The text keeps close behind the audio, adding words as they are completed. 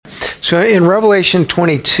So in Revelation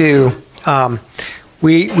 22,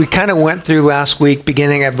 we kind of went through last week,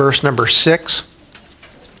 beginning at verse number 6.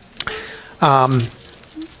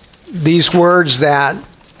 These words that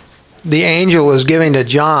the angel is giving to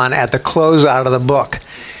John at the close out of the book.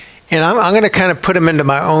 And I'm going to kind of put them into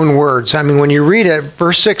my own words. I mean, when you read it,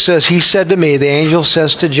 verse 6 says, he said to me, the angel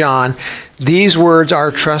says to John, these words are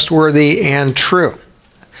trustworthy and true.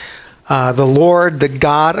 The Lord, the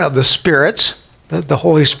God of the spirits, the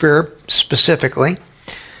Holy Spirit specifically,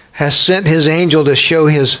 has sent his angel to show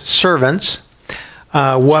his servants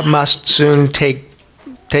what must soon take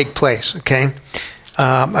place, okay?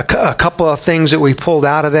 A couple of things that we pulled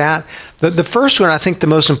out of that. The first one, I think the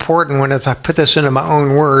most important one, if I put this into my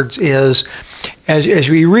own words, is as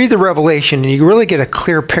we read the Revelation, you really get a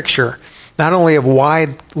clear picture, not only of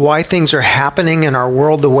why things are happening in our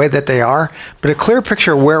world the way that they are, but a clear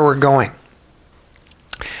picture of where we're going.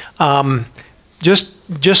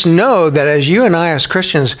 Just know that as you and I as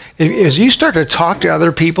Christians, as you start to talk to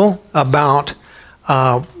other people about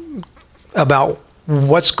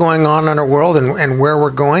what's going on in our world and where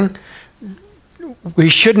we're going, we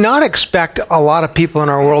should not expect a lot of people in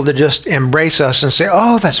our world to just embrace us and say,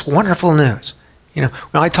 oh, that's wonderful news. You know,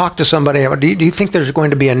 when I talk to somebody, do you think there's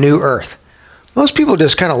going to be a new earth? Most people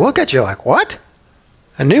just kind of look at you like, what?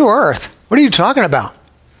 A new earth? What are you talking about?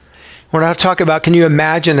 When I talk about, can you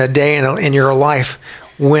imagine a day in your life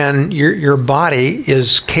when your body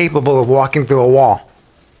is capable of walking through a wall?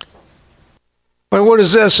 But what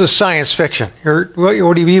is this? Is science fiction?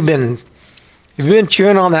 What have you been? Have you been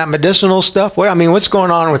chewing on that medicinal stuff? What's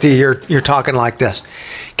going on with you? You're talking like this.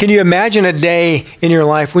 Can you imagine a day in your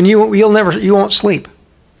life when you won't sleep?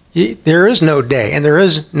 There is no day and there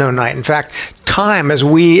is no night. In fact, time as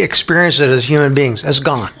we experience it as human beings is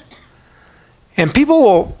gone. And people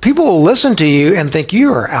will listen to you and think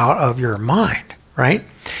you are out of your mind, right?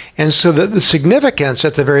 And so the significance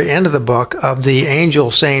at the very end of the book of the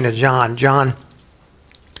angel saying to John,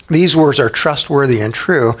 these words are trustworthy and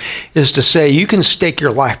true, is to say you can stake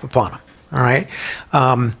your life upon them, all right?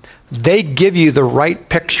 They give you the right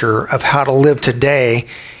picture of how to live today,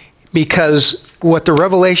 because what the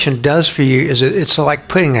Revelation does for you is it's like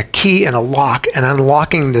putting a key in a lock and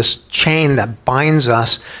unlocking this chain that binds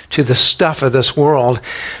us to the stuff of this world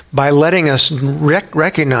by letting us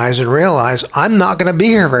recognize and realize I'm not going to be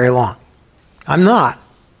here very long. I'm not.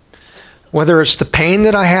 Whether it's the pain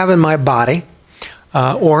that I have in my body,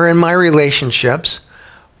 or in my relationships,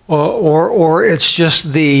 or it's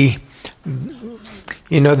just the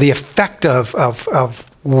effect of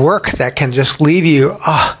work that can just leave you.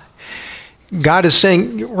 God is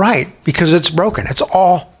saying, right, because it's broken. It's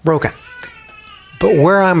all broken. But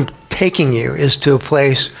where I'm taking you is to a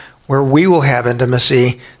place where we will have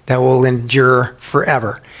intimacy that will endure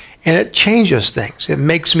forever. And it changes things. It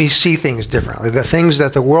makes me see things differently. The things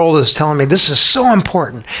that the world is telling me, this is so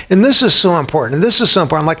important, and this is so important, and this is so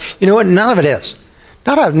important. I'm like, you know what? None of it is.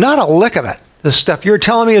 Not a lick of it. The stuff you're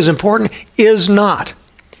telling me is important is not.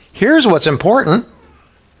 Here's what's important,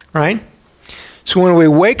 right? So when we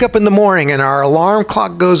wake up in the morning and our alarm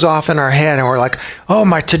clock goes off in our head and we're like, oh,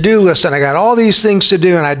 my to-do list, and I got all these things to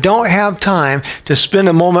do, and I don't have time to spend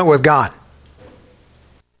a moment with God.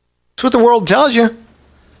 That's what the world tells you.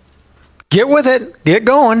 Get with it. Get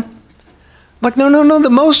going. I'm like, no. The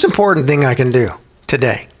most important thing I can do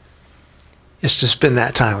today is to spend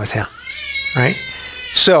that time with him, right?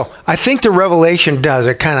 So I think the Revelation does.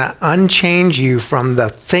 It kind of unchange you from the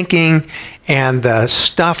thinking and the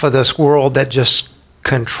stuff of this world that just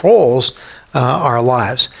controls our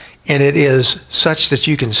lives. And it is such that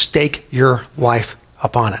you can stake your life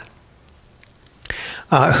upon it.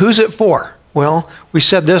 Who's it for? Well, we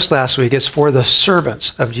said this last week. It's for the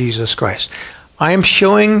servants of Jesus Christ. I am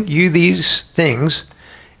showing you these things,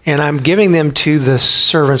 and I'm giving them to the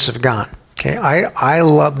servants of God. Okay, I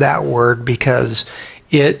love that word because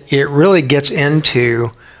it really gets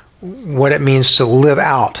into what it means to live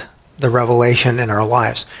out the revelation in our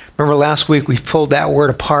lives. Remember last week we pulled that word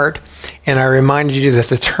apart, and I reminded you that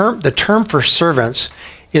the term for servants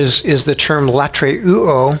is the term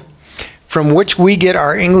latreuo, from which we get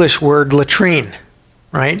our English word latrine,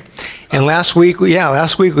 right? And last week we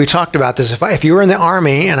talked about this. If you were in the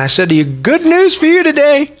army and I said to you, good news for you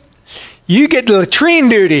today, you get latrine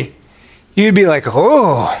duty, you'd be like,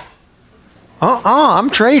 I'm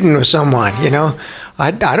trading with someone,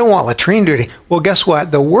 I don't want latrine duty. Well, guess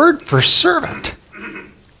what? The word for servant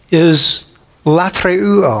is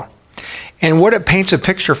latreuo. And what it paints a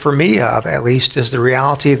picture for me of, at least, is the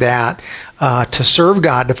reality that to serve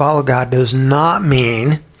God, to follow God, does not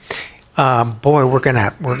mean, we're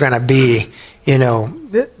gonna be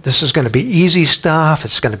this is going to be easy stuff.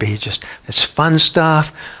 It's going to be it's fun stuff.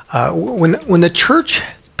 When the church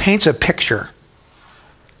paints a picture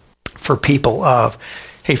for people of,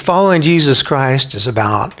 hey, following Jesus Christ is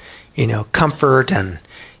about, comfort and,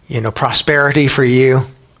 prosperity for you.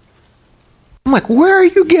 I'm like, where are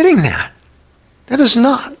you getting that? That is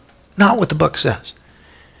not what the book says.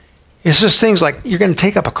 It's just things like you're going to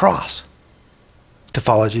take up a cross to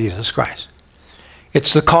follow Jesus Christ.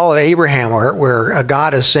 It's the call of Abraham where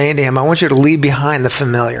God is saying to him, I want you to leave behind the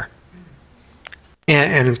familiar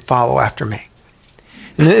and follow after me.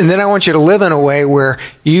 And then I want you to live in a way where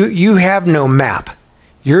you have no map.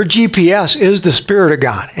 Your GPS is the Spirit of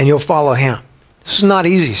God, and you'll follow him. This is not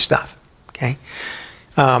easy stuff, okay?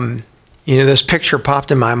 This picture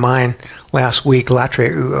popped in my mind last week.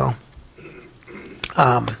 Latre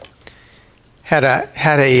Uo had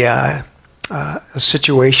a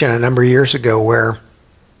situation a number of years ago where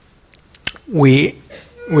we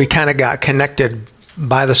kind of got connected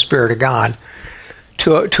by the Spirit of God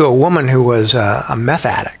to a woman who was a meth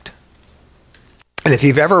addict. And if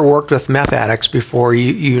you've ever worked with meth addicts before,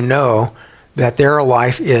 you know that their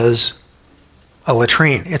life is a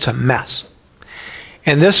latrine. It's a mess.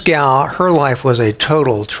 And this gal, her life was a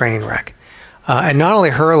total train wreck. And not only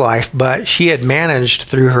her life, but she had managed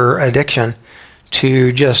through her addiction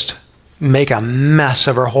to just make a mess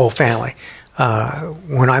of her whole family.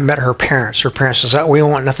 When I met her parents said, we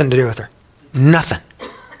don't want nothing to do with her. Nothing.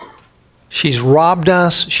 She's robbed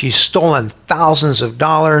us. She's stolen thousands of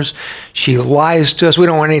dollars. She lies to us. We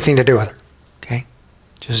don't want anything to do with her. Okay?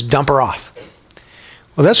 Just dump her off.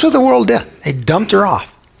 Well, that's what the world did. They dumped her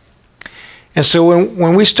off. And so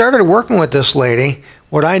when we started working with this lady,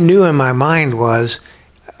 what I knew in my mind was,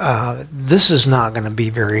 this is not going to be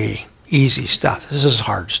very easy stuff. This is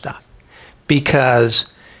hard stuff. Because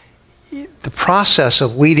the process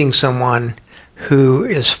of leading someone who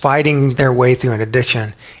is fighting their way through an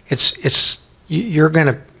addiction, it's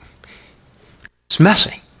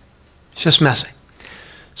messy. It's just messy.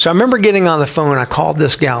 So I remember getting on the phone. I called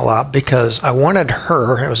this gal up because I wanted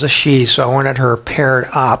her, it was a she, so I wanted her paired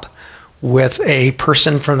up with a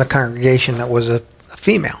person from the congregation that was a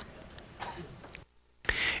female.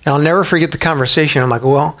 And I'll never forget the conversation. I'm like,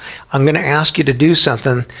 well, I'm going to ask you to do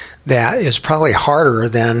something that is probably harder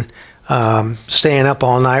than staying up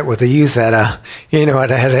all night with the youth at a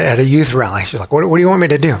youth rally. She's like, what do you want me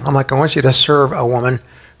to do? I'm like, I want you to serve a woman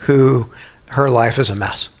who her life is a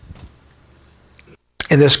mess.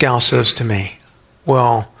 And this gal says to me,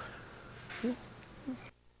 well,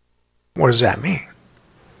 what does that mean?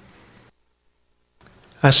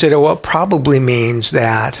 I said, well, it probably means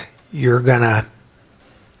that you're gonna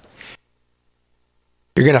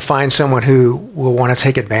find someone who will want to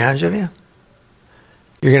take advantage of you.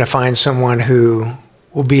 You're going to find someone who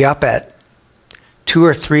will be up at 2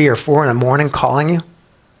 or 3 or 4 in the morning calling you.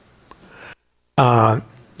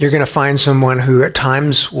 You're going to find someone who at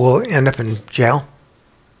times will end up in jail,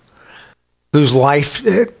 whose life,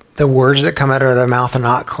 the words that come out of their mouth are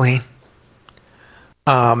not clean.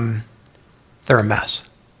 They're a mess.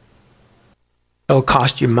 It'll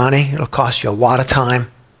cost you money. It'll cost you a lot of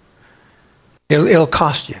time. It'll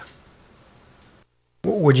cost you.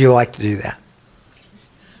 Would you like to do that?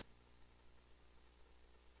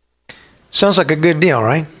 Sounds like a good deal,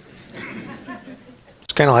 right?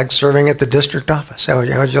 It's kind of like serving at the district office. Would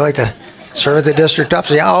you like to serve at the district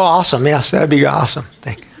office? Yeah, oh, awesome. Yes, that'd be awesome.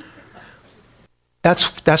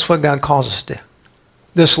 That's what God calls us to.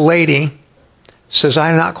 This lady says,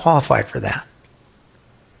 I'm not qualified for that.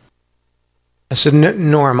 I said,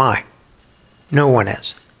 nor am I. No one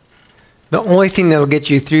is. The only thing that will get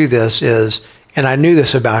you through this is, and I knew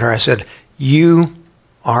this about her, I said, you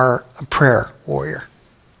are a prayer warrior.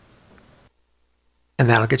 And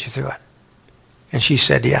that'll get you through it. And she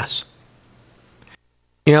said yes.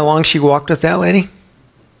 You know how long she walked with that lady?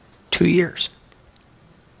 2 years.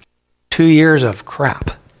 2 years of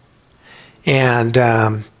crap. And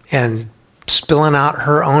spilling out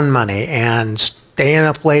her own money and staying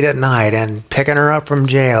up late at night and picking her up from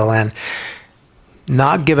jail and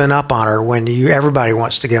not giving up on her when everybody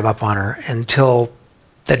wants to give up on her, until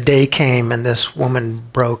the day came and this woman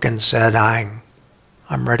broke and said, I'm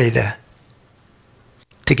ready to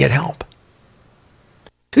get help.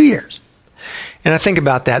 2 years. And I think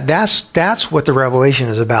about that. That's what the revelation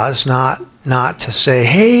is about. It's not to say,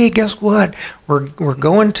 hey, guess what? We're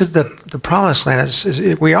going to the promised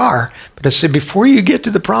land. We are. But it's before you get to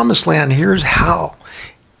the promised land, here's how.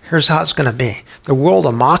 Here's how it's going to be. The world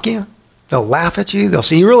will mock you. They'll laugh at you. They'll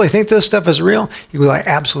say, you really think this stuff is real? You'll be like,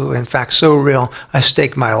 absolutely. In fact, so real, I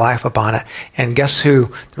stake my life upon it. And guess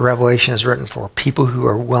who the revelation is written for? People who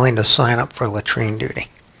are willing to sign up for latrine duty.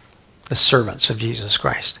 The servants of Jesus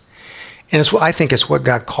Christ. And I think it's what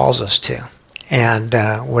God calls us to, and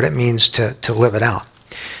what it means to live it out.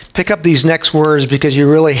 Pick up these next words because you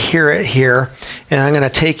really hear it here. And I'm going to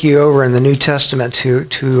take you over in the New Testament to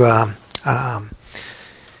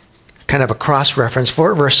kind of a cross-reference.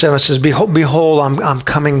 Verse 7 says, Behold, I'm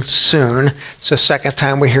coming soon. It's the second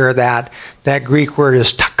time we hear that. That Greek word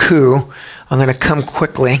is taku. I'm going to come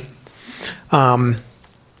quickly. And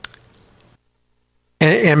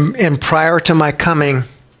prior to my coming,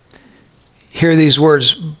 hear these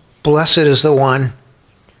words, blessed is the one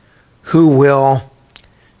who will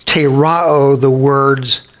terao the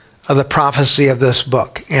words of the prophecy of this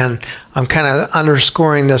book. And I'm kind of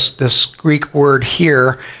underscoring this Greek word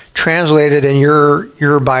here, translated in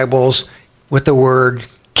your Bibles with the word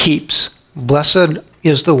keeps. Blessed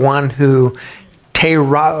is the one who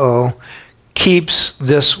terao keeps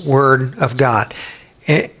this word of God.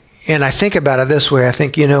 And I think about it this way. I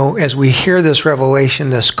think, as we hear this revelation,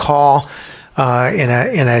 this call in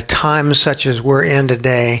a time such as we're in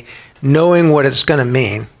today, knowing what it's going to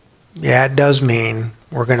mean, it does mean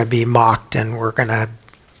we're going to be mocked and we're going to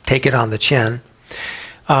take it on the chin.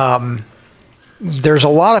 There's a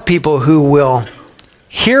lot of people who will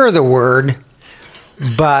hear the word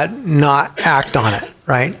but not act on it,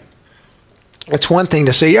 right? It's one thing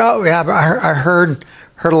to say, oh, yeah, I heard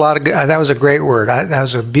a lot of, that was a great word. That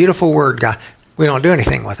was a beautiful word, God. We don't do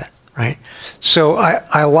anything with it, right? So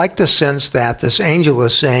I like the sense that this angel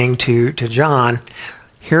is saying to John,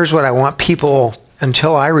 here's what I want people,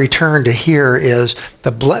 until I return, to hear is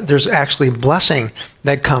there's actually blessing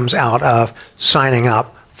that comes out of signing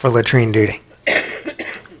up for latrine duty.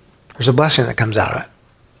 There's a blessing that comes out of it.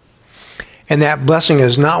 And that blessing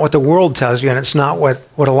is not what the world tells you, and it's not what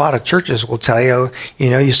a lot of churches will tell you.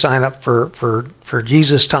 You sign up for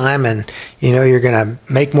Jesus time, and you're going to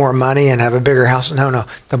make more money and have a bigger house. No.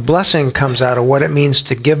 The blessing comes out of what it means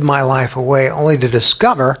to give my life away, only to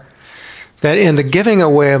discover that in the giving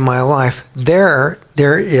away of my life, there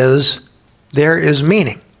is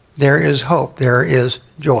meaning, there is hope, there is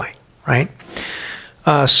joy, right?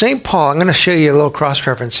 St. Paul, I'm going to show you a little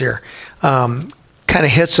cross-reference here, kind of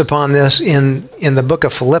hits upon this in the book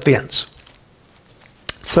of Philippians.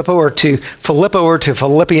 Flip over to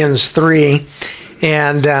Philippians 3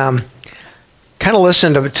 and kind of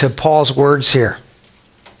listen to Paul's words here.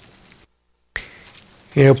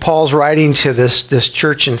 Paul's writing to this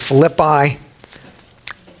church in Philippi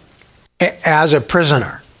as a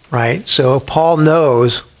prisoner, right? So Paul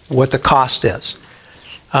knows what the cost is.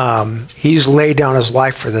 He's laid down his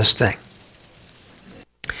life for this thing.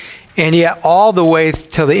 And yet all the way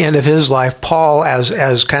till the end of his life, Paul,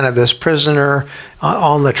 as kind of this prisoner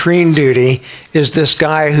on latrine duty, is this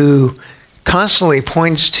guy who constantly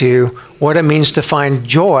points to what it means to find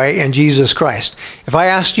joy in Jesus Christ. If I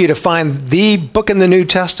asked you to find the book in the New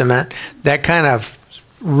Testament that kind of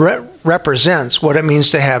represents what it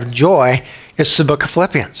means to have joy, it's the book of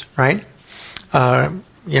Philippians, right?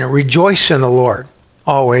 Rejoice in the Lord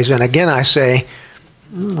always. And again, I say,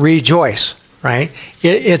 rejoice, right?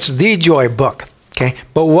 It's the joy book, okay?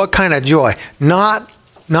 But what kind of joy? Not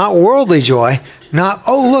worldly joy, not,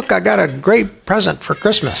 oh, look, I got a great present for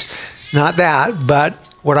Christmas. Not that, but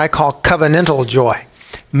what I call covenantal joy,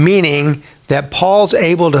 meaning that Paul's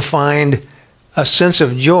able to find a sense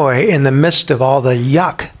of joy in the midst of all the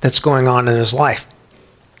yuck that's going on in his life.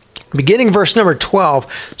 Beginning verse number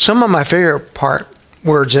 12, some of my favorite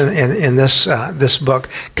words in this book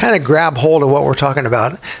kind of grab hold of what we're talking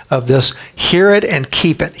about, of this, hear it and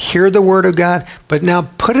keep it. Hear the word of God, but now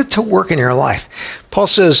put it to work in your life. Paul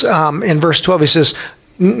says in verse 12, he says,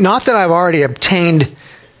 not that I've already obtained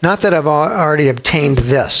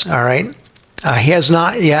this, all right? He has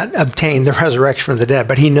not yet obtained the resurrection from the dead,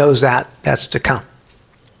 but he knows that's to come.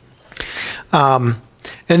 And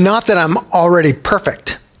not that I'm already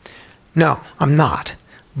perfect. No, I'm not.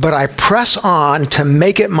 But I press on to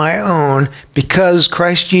make it my own because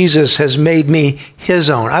Christ Jesus has made me his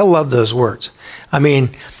own. I love those words. I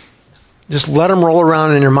mean, just let them roll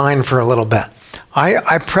around in your mind for a little bit.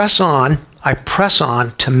 I press on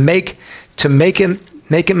to make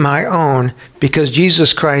it my own because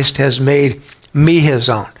Jesus Christ has made me his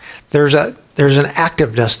own. There's an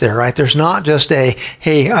activeness there, right? There's not just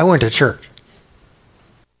hey, I went to church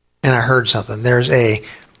and I heard something. There's a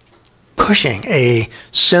pushing, a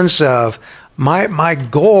sense of my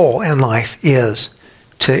goal in life is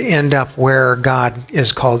to end up where God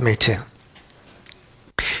has called me to.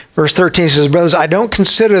 Verse 13 says, brothers, I don't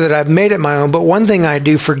consider that I've made it my own, but one thing I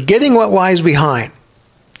do, forgetting what lies behind,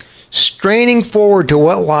 straining forward to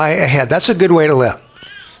what lie ahead. That's a good way to live.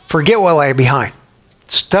 Forget what lay behind.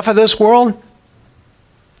 Stuff of this world,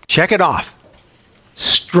 check it off.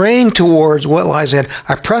 Strain towards what lies ahead.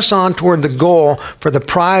 I press on toward the goal for the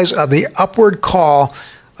prize of the upward call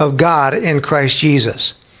of God in Christ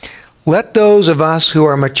Jesus. Let those of us who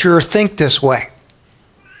are mature think this way.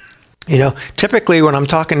 You know, typically when I'm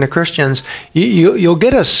talking to Christians, you'll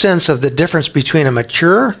get a sense of the difference between a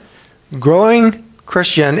mature, growing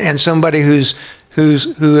Christian and somebody who is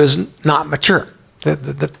not mature.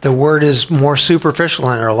 The word is more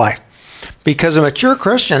superficial in their life. Because a mature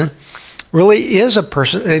Christian really is a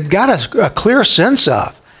person, they've got a clear sense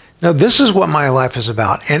of, now this is what my life is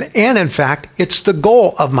about. And in fact, it's the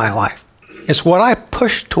goal of my life. It's what I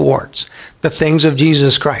push towards, the things of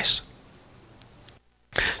Jesus Christ.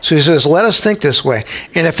 So he says, let us think this way.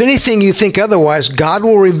 And if anything you think otherwise, God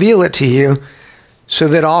will reveal it to you so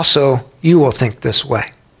that also you will think this way.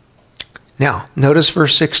 Now, notice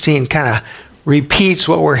verse 16 kind of repeats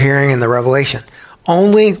what we're hearing in the Revelation.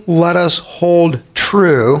 Only let us hold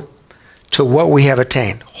true to what we have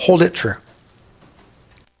attained. Hold it true.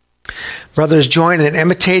 Brothers, join in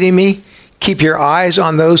imitating me. Keep your eyes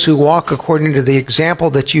on those who walk according to the example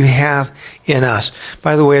that you have in us.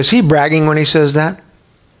 By the way, is he bragging when he says that?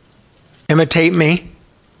 Imitate me?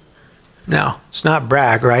 No, it's not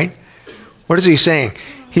brag, right? What is he saying?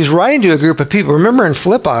 He's writing to a group of people. Remember in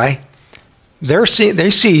Philippi, they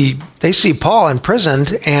see Paul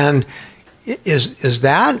imprisoned, and is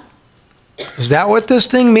that what this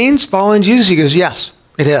thing means, following Jesus? He goes, yes,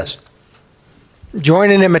 it is.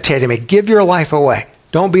 Join in imitating me. Give your life away.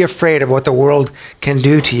 Don't be afraid of what the world can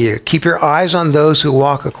do to you. Keep your eyes on those who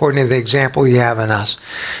walk according to the example you have in us.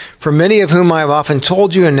 For many of whom I have often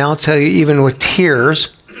told you and now tell you even with tears,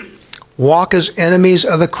 walk as enemies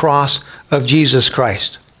of the cross of Jesus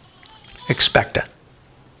Christ. Expect it.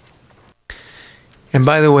 And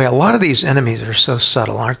by the way, a lot of these enemies are so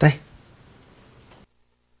subtle, aren't they?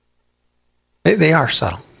 They are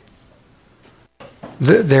subtle.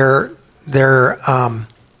 They're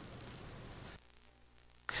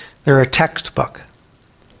a textbook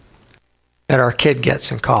that our kid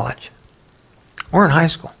gets in college or in high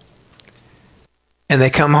school. And they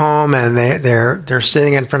come home and they're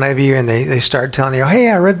sitting in front of you and they start telling you, hey,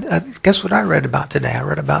 guess what I read about today? I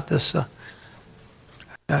read about this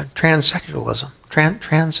transsexualism.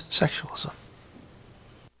 Transsexualism.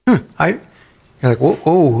 You're like,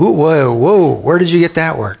 whoa, where did you get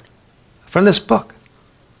that word? From this book.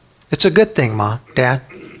 It's a good thing, Mom, Dad.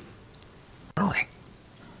 Really.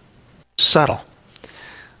 Subtle.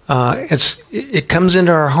 It comes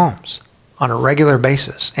into our homes on a regular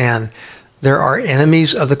basis, and there are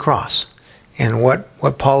enemies of the cross. And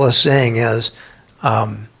what Paul is saying is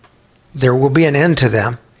there will be an end to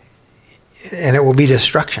them, and it will be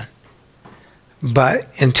destruction. But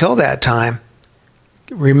until that time,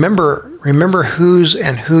 remember whose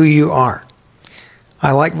and who you are.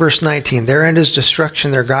 I like verse 19. Their end is destruction,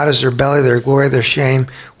 their God is their belly, their glory, their shame,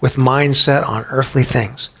 with mindset on earthly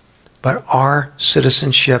things. But our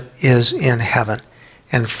citizenship is in heaven,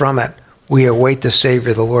 and from it we await the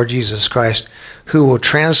Savior, the Lord Jesus Christ, who will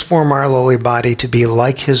transform our lowly body to be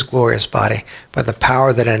like his glorious body by the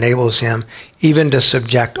power that enables him even to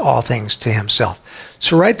subject all things to himself.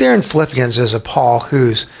 So right there in Philippians is a Paul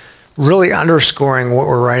who's really underscoring what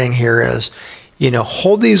we're writing here is,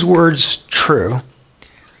 hold these words true.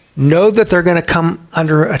 Know that they're going to come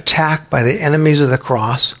under attack by the enemies of the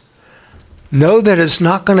cross. Know that it's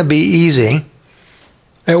not going to be easy.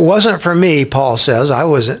 It wasn't for me, Paul says. I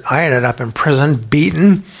ended up in prison,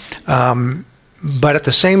 beaten. But at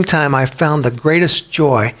the same time, I found the greatest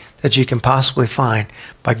joy that you can possibly find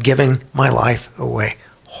by giving my life away.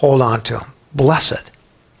 Hold on to him. Blessed,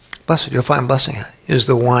 you'll find blessing in it, is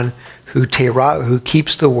the one who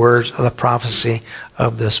keeps the words of the prophecy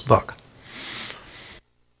of this book.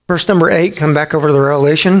 Verse number 8, come back over to the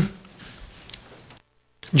Revelation.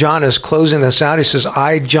 John is closing this out. He says,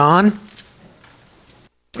 I, John,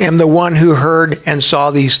 am the one who heard and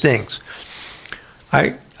saw these things.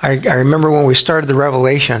 I remember when we started the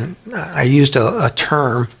Revelation, I used a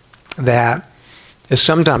term that is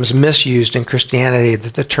sometimes misused in Christianity,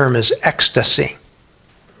 that the term is ecstasy.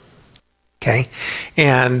 Okay?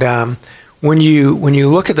 And when you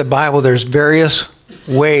look at the Bible, there's various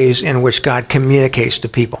ways in which God communicates to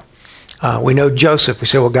people. We know Joseph. We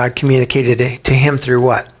say, well, God communicated to him through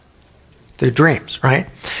what? Through dreams, right?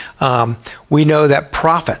 We know that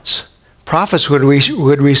prophets would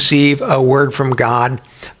receive a word from God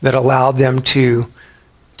that allowed them to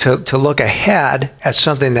to look ahead at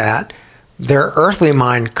something that their earthly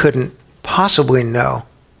mind couldn't possibly know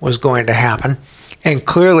was going to happen and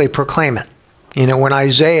clearly proclaim it. You know, when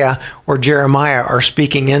Isaiah or Jeremiah are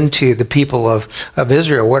speaking into the people of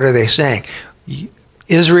Israel, what are they saying?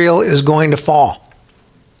 Israel is going to fall.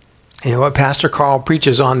 You know, what Pastor Carl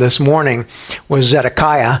preaches on this morning was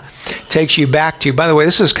Zedekiah. Takes you back to, by the way,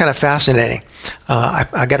 this is kind of fascinating.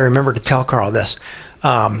 I got to remember to tell Carl this.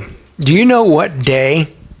 Do you know what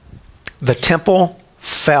day the temple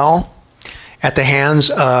fell at the hands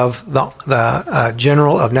of the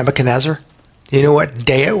general of Nebuchadnezzar? Do you know what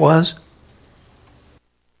day it was?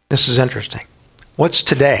 This is interesting. What's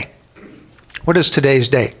today? What is today's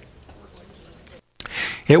date?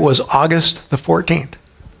 It was August the 14th,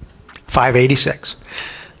 586,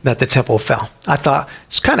 that the temple fell. I thought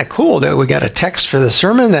it's kind of cool that we got a text for the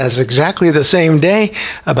sermon that is exactly the same day.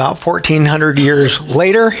 About 1,400 years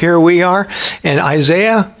later, here we are. And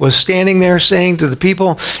Isaiah was standing there saying to the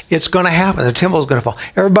people, it's going to happen. The temple is going to fall.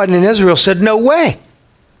 Everybody in Israel said, no way.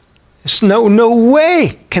 It's no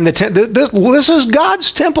way can this is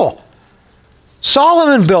God's temple.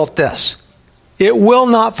 Solomon built this. It will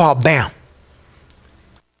not fall. Bam.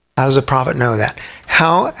 How does the prophet know that?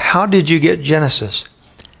 How did you get Genesis?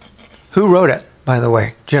 Who wrote it, by the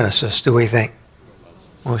way? Genesis, do we think?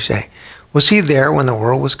 What do we say? Was he there when the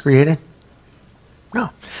world was created? No.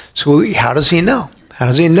 So how does he know? How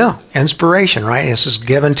does he know? Inspiration, right? This is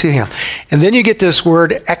given to him. And then you get this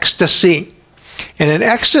word ecstasy. And an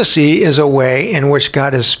ecstasy is a way in which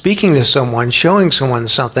God is speaking to someone, showing someone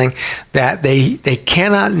something that they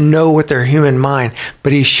cannot know with their human mind,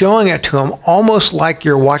 but he's showing it to them almost like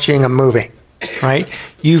you're watching a movie, right?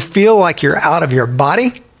 You feel like you're out of your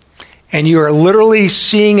body, and you are literally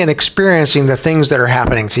seeing and experiencing the things that are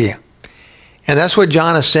happening to you. And that's what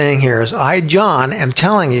John is saying here is, I, John, am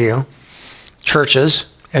telling you,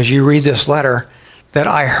 churches, as you read this letter, that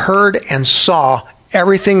I heard and saw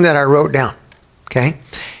everything that I wrote down. Okay,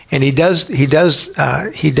 and he does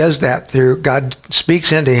that through, God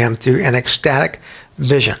speaks into him through an ecstatic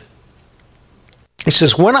vision. He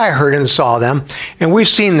says, when I heard and saw them, and we've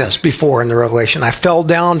seen this before in the Revelation, I fell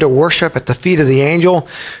down to worship at the feet of the angel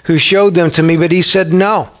who showed them to me, but he said,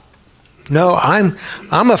 no, I'm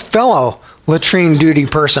a fellow latrine duty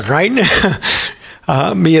person, right?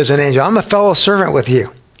 Me as an angel. I'm a fellow servant with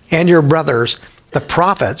you and your brothers, the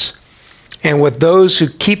prophets, and with those who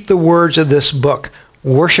keep the words of this book,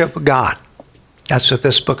 worship God. That's what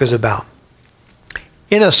this book is about.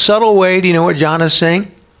 In a subtle way, do you know what John is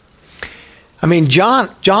saying? I mean,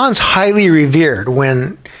 John's highly revered.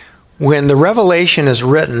 When the Revelation is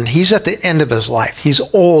written, he's at the end of his life. He's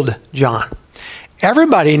old John.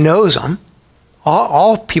 Everybody knows him.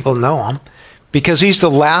 All people know him because he's the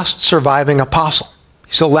last surviving apostle.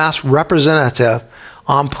 He's the last representative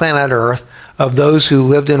on planet Earth of those who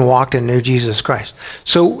lived and walked and knew Jesus Christ.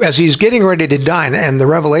 So as he's getting ready to die, and the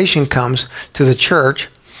revelation comes to the church,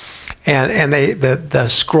 and the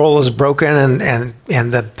scroll is broken, and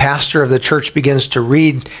the pastor of the church begins to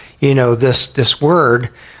read, this word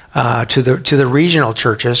to the regional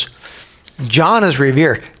churches. John is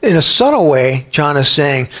revered. In a subtle way, John is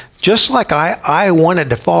saying, just like I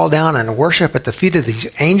wanted to fall down and worship at the feet of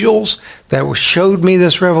these angels that showed me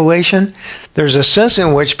this revelation, there's a sense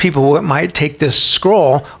in which people might take this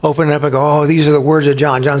scroll, open it up and go, oh, these are the words of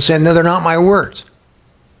John. John said, no, they're not my words.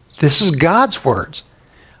 This is God's words.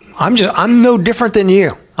 I'm no different than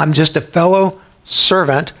you. I'm just a fellow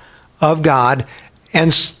servant of God.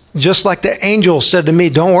 And just like the angels said to me,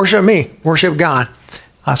 don't worship me, worship God.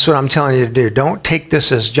 That's what I'm telling you to do. Don't take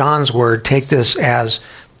this as John's word. Take this as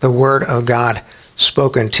the word of God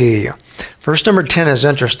spoken to you. Verse number 10 is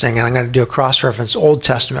interesting, and I'm going to do a cross-reference Old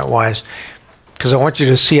Testament-wise because I want you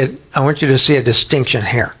to see it. I want you to see a distinction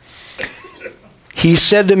here. He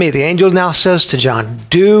said to me, the angel now says to John,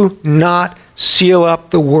 do not seal up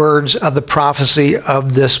the words of the prophecy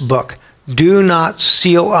of this book. Do not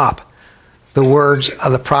seal up the words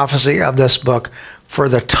of the prophecy of this book, for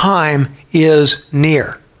the time is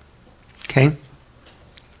near. Okay?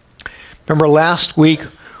 Remember last week,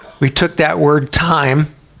 we took that word time,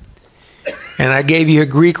 and I gave you a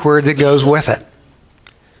Greek word that goes with it.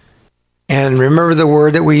 And remember the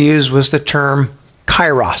word that we used was the term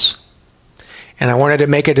kairos. And I wanted to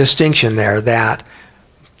make a distinction there that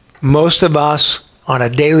most of us on a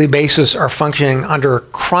daily basis are functioning under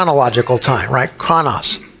chronological time, right?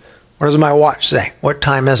 Chronos. What does my watch say? What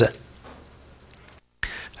time is it?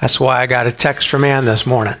 That's why I got a text from Ann this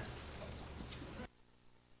morning.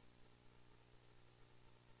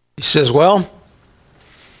 He says, well,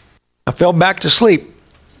 I fell back to sleep.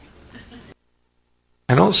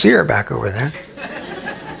 I don't see her back over there.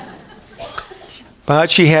 But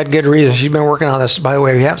she had good reason. She's been working on this. By the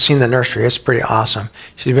way, if you haven't seen the nursery, it's pretty awesome.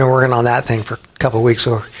 She's been working on that thing for a couple of weeks,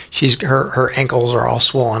 so her ankles are all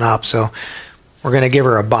swollen up. So we're going to give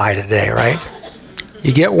her a bye today, right?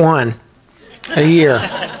 You get one a year.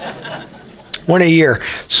 One a year.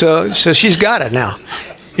 So she's got it now.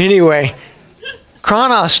 Anyway,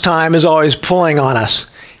 Chronos time is always pulling on us.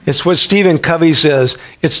 It's what Stephen Covey says.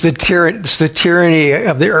 It's the tyranny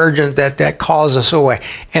of the urgent that calls us away.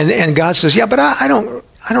 And God says, yeah, but I don't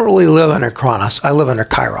really live under Chronos. I live under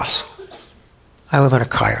Kairos. I live under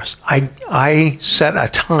Kairos. I set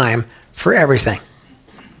a time for everything.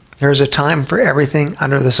 There's a time for everything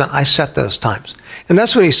under the sun. I set those times. And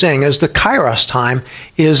that's what he's saying is the Kairos time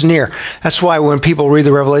is near. That's why when people read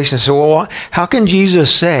the Revelation, they say, well, how can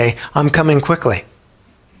Jesus say, I'm coming quickly?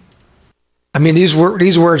 I mean, these words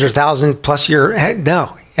are 1,000+ year.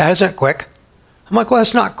 No, it isn't quick. I'm like, well,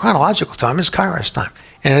 it's not chronological time. It's Kairos time.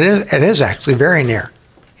 And it is actually very near.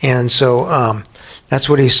 And so that's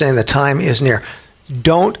what he's saying. The time is near.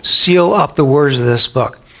 Don't seal up the words of this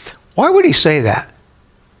book. Why would he say that,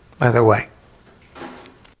 by the way?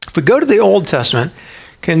 If we go to the Old Testament,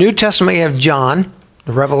 okay, New Testament, you have John,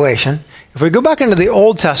 the Revelation. If we go back into the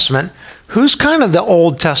Old Testament, who's kind of the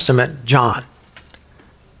Old Testament John?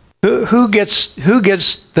 Who gets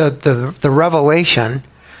the revelation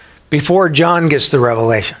before John gets the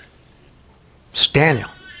revelation? It's Daniel,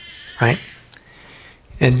 right?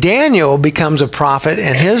 And Daniel becomes a prophet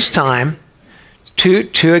in his time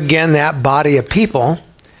to again that body of people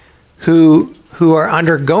who are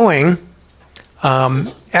undergoing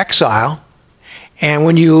exile. And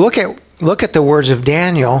when you look at the words of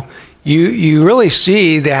Daniel, you really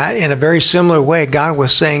see that in a very similar way God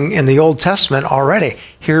was saying in the Old Testament already,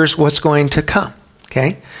 here's what's going to come.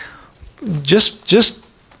 Okay? Just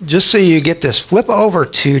so you get this, flip over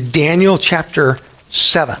to Daniel chapter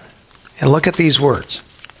 7 and look at these words.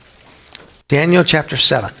 Daniel chapter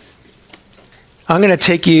 7. I'm going to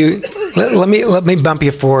take you, let me bump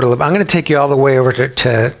you forward a little bit. I'm going to take you all the way over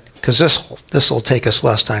to because this will take us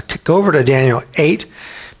less time. Go over to Daniel 8,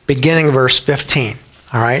 beginning verse 15.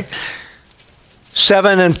 All right,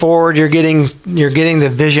 7 and forward, you're getting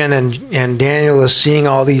the vision, and Daniel is seeing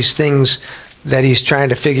all these things that he's trying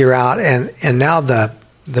to figure out, and now the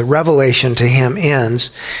revelation to him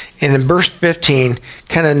ends. And in verse 15,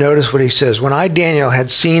 kind of notice what he says. When I, Daniel,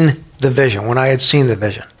 had seen the vision,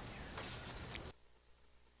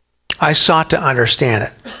 I sought to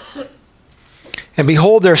understand it. And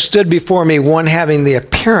behold, there stood before me one having the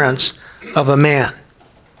appearance of a man.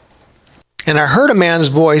 And I heard a man's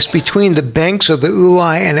voice between the banks of the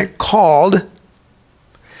Ulai, and it called,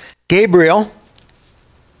 Gabriel,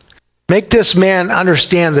 make this man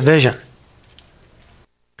understand the vision.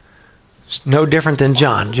 It's no different than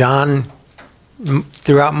John. John,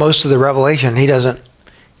 throughout most of the Revelation, he doesn't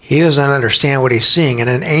understand what he's seeing, and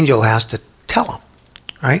an angel has to tell him,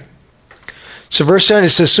 right? So verse 7, it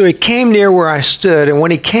says, so he came near where I stood, and when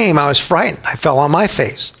he came, I was frightened. I fell on my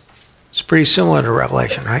face. It's pretty similar to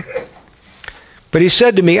Revelation, right? But he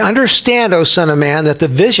said to me, understand, O son of man, that the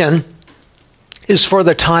vision is for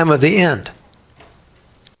the time of the end.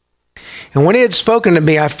 And when he had spoken to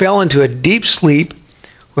me, I fell into a deep sleep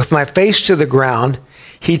with my face to the ground.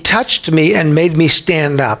 He touched me and made me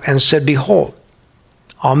stand up and said, behold,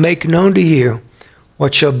 I'll make known to you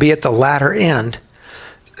what shall be at the latter end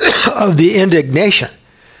of the indignation,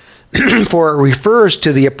 for it refers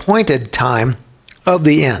to the appointed time of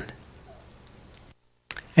the end.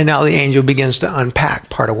 And now the angel begins to unpack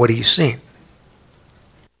part of what he's seen.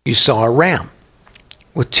 You saw a ram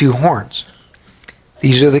with 2 horns.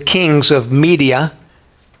 These are the kings of Media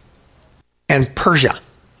and Persia.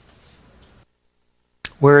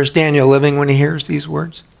 Where is Daniel living when he hears these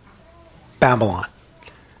words? Babylon.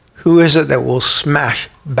 Who is it that will smash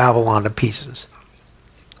Babylon to pieces?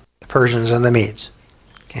 The Persians and the Medes.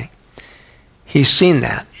 Okay. He's seen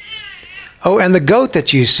that. Oh, and the goat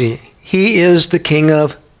that you see, he is the king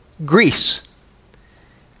of Greece,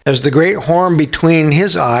 as the great horn between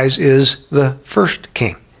his eyes is the first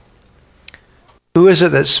king. Who is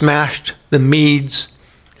it that smashed the Medes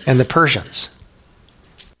and the Persians?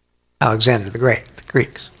 Alexander the Great, the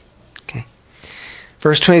Greeks. Okay.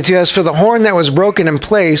 Verse 22, as for the horn that was broken in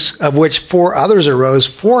place, of which 4 others arose,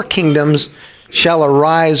 4 kingdoms shall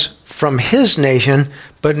arise from his nation,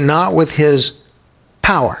 but not with his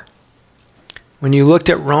power. When you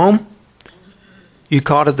looked at Rome, you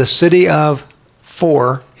called it the city of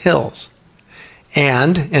 4 hills.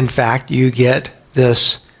 And, in fact, you get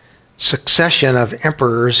this succession of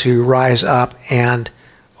emperors who rise up and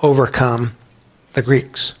overcome the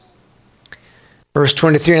Greeks. Verse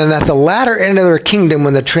 23, and at the latter end of their kingdom,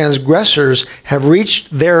 when the transgressors have reached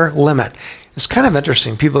their limit. It's kind of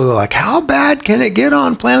interesting. People go like, how bad can it get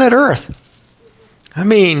on planet Earth? I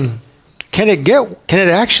mean, can it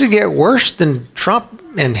actually get worse than Trump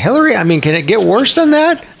and Hillary? I mean, can it get worse than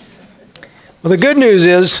that? Well, the good news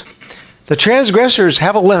is the transgressors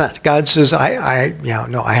have a limit. God says, I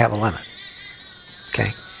have a limit. Okay.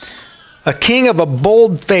 A king of a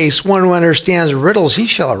bold face, one who understands riddles, he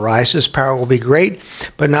shall arise. His power will be great,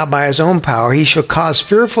 but not by his own power. He shall cause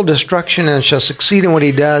fearful destruction and shall succeed in what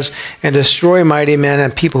he does and destroy mighty men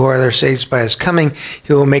and people who are their saves by his coming.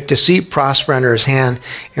 He will make deceit prosper under his hand,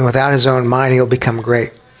 and without his own mind he will become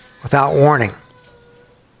great, without warning.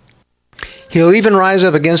 He will even rise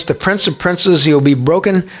up against the prince of princes. He will be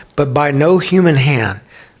broken, but by no human hand.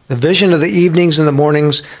 The vision of the evenings and the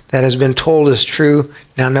mornings that has been told is true.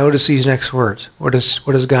 Now notice these next words. What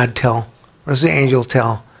does God tell? What does the angel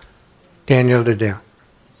tell Daniel to do?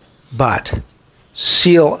 But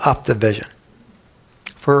seal up the vision.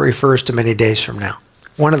 For it refers to many days from now.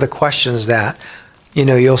 One of the questions that,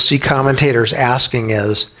 you'll see commentators asking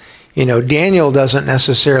is, Daniel doesn't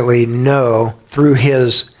necessarily know through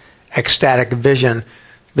his ecstatic vision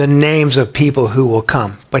the names of people who will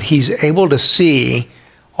come, but he's able to see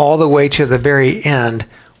all the way to the very end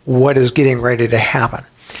what is getting ready to happen.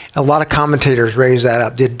 A lot of commentators raise that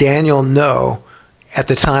up. Did Daniel know at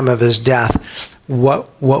the time of his death what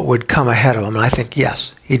would come ahead of him? And I think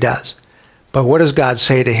yes, he does. But what does God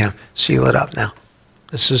say to him? Seal it up now.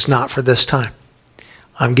 This is not for this time.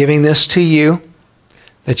 I'm giving this to you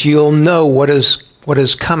that you'll know what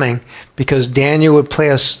is coming, because Daniel would play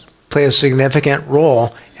a significant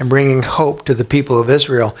role in bringing hope to the people of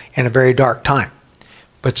Israel in a very dark time.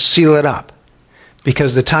 But seal it up,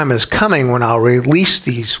 because the time is coming when I'll release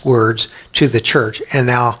these words to the church. And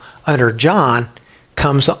now under John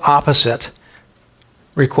comes the opposite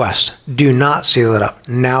request. Do not seal it up.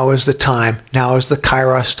 Now is the time. Now is the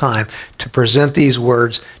Kairos time to present these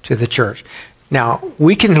words to the church. Now,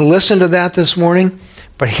 we can listen to that this morning,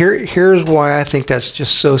 but here's why I think that's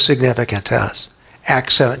just so significant to us.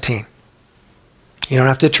 Acts 17. You don't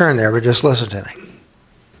have to turn there, but just listen to me.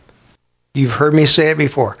 You've heard me say it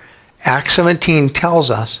before. Acts 17 tells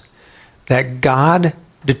us that God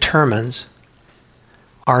determines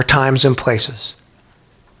our times and places.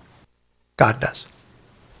 God does.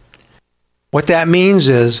 What that means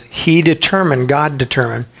is God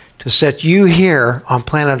determined to set you here on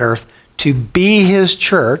planet Earth to be his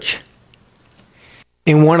church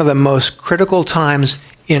in one of the most critical times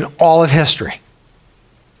in all of history.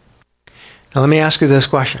 Now let me ask you this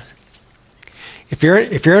question. If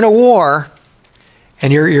you're in a war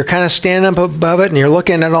and you're kind of standing up above it and you're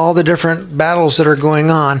looking at all the different battles that are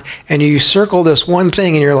going on, and you circle this one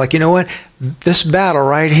thing and you're like, you know what? This battle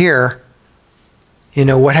right here,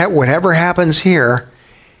 whatever happens here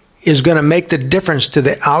is going to make the difference to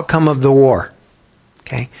the outcome of the war.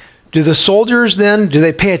 Okay? Do the soldiers then, do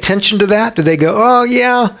they pay attention to that? Do they go, oh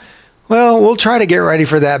yeah, well, we'll try to get ready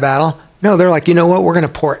for that battle? No, they're like, you know what? We're going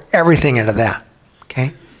to pour everything into that.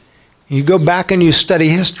 Okay? You go back and you study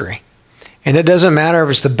history. And it doesn't matter if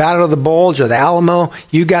it's the Battle of the Bulge or the Alamo.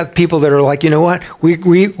 You got people that are like, you know what?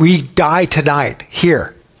 We die tonight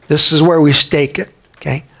here. This is where we stake it.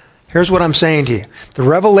 Okay? Here's what I'm saying to you. The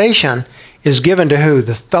revelation is given to who?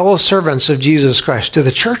 The fellow servants of Jesus Christ, to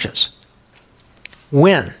the churches.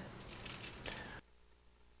 When?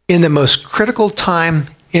 In the most critical time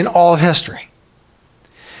in all of history.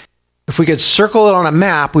 If we could circle it on a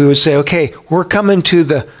map, we would say, okay, we're coming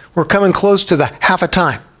close to the half a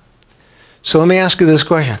time. So let me ask you this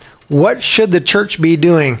question. What should the church be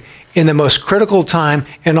doing in the most critical time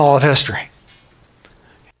in all of history?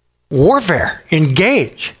 Warfare.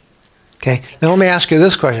 Engage. Okay. Now let me ask you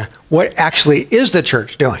this question. What actually is the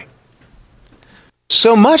church doing?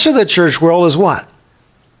 So much of the church world is what?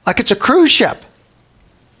 Like it's a cruise ship.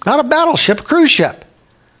 Not a battleship, a cruise ship.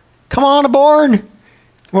 Come on aboard.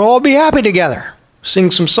 We'll all be happy together. Sing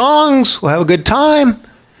some songs. We'll have a good time.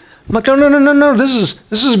 I'm like, no. This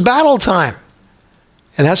is battle time.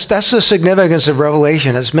 And that's the significance of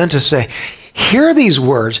Revelation. It's meant to say, hear these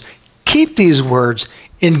words, keep these words,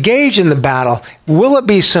 engage in the battle. Will it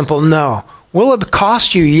be simple? No. Will it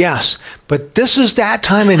cost you? Yes. But this is that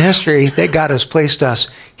time in history that God has placed us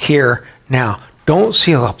here now. Don't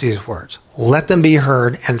seal up these words. Let them be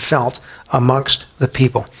heard and felt amongst the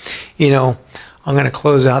people. I'm going to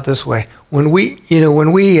close out this way. We're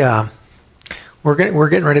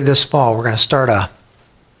getting ready this fall. We're going to start a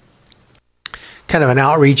kind of an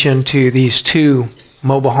outreach into these 2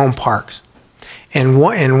 mobile home parks, and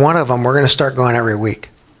one of them we're going to start going every week.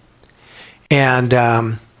 And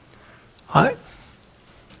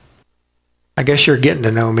I guess you're getting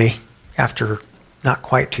to know me after not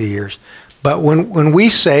quite 2 years. But when we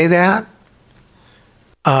say that,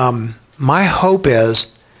 my hope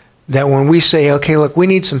is that when we say, okay, look, we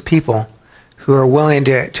need some people who are willing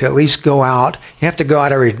to at least go out. You have to go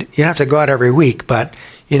out every week, but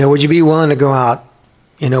would you be willing to go out,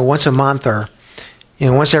 once a month or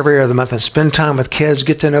once every other month and spend time with kids,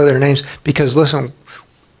 get to know their names? Because listen,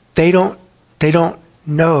 they don't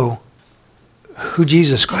know who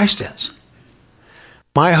Jesus Christ is.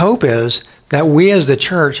 My hope is that we as the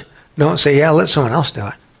church don't say, yeah, let someone else do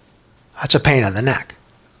it. That's a pain in the neck.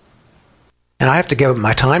 And I have to give up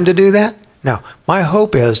my time to do that? No. My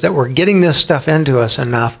hope is that we're getting this stuff into us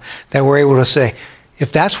enough that we're able to say,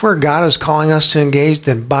 if that's where God is calling us to engage,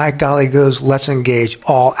 then by golly goes, let's engage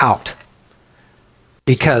all out.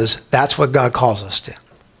 Because that's what God calls us to.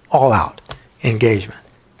 All out engagement.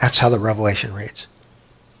 That's how the Revelation reads.